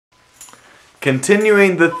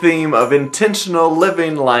Continuing the theme of intentional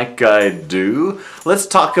living like I do, let's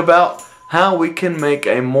talk about how we can make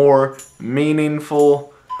a more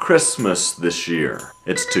meaningful Christmas this year.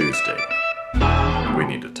 It's Tuesday. We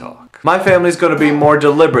need to talk. My family's going to be more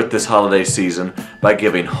deliberate this holiday season by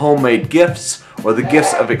giving homemade gifts or the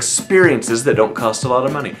gifts of experiences that don't cost a lot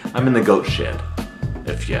of money. I'm in the goat shed,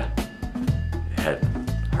 if you hadn't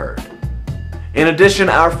heard. In addition,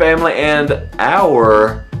 our family and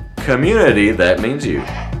our community, that means you,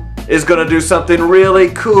 is going to do something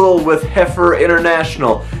really cool with Heifer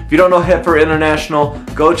International. If you don't know Heifer International,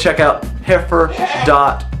 go check out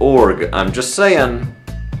heifer.org. I'm just saying,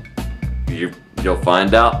 you'll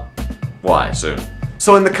find out why soon.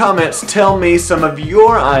 So in the comments, tell me some of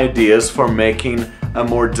your ideas for making a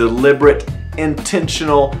more deliberate,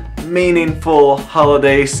 intentional, meaningful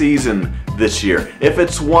holiday season this year. If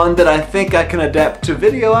it's one that I think I can adapt to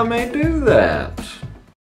video, I may do that.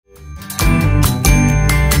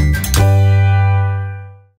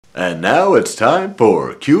 And now it's time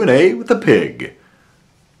for Q&A with the pig.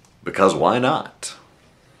 Because why not?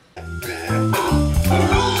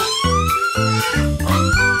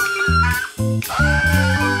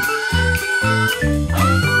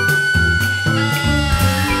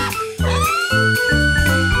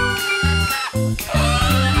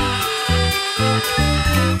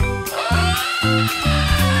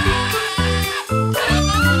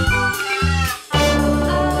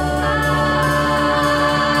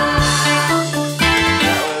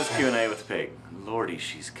 Lordy,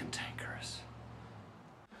 she's cantankerous.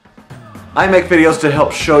 I make videos to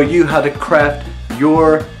help show you how to craft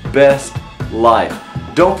your best life.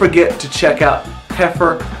 Don't forget to check out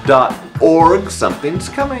heifer.org. Something's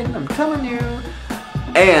coming, I'm telling you.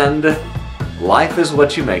 And life is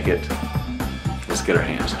what you make it. Let's get our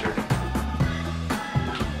hands dirty.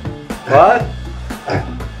 What?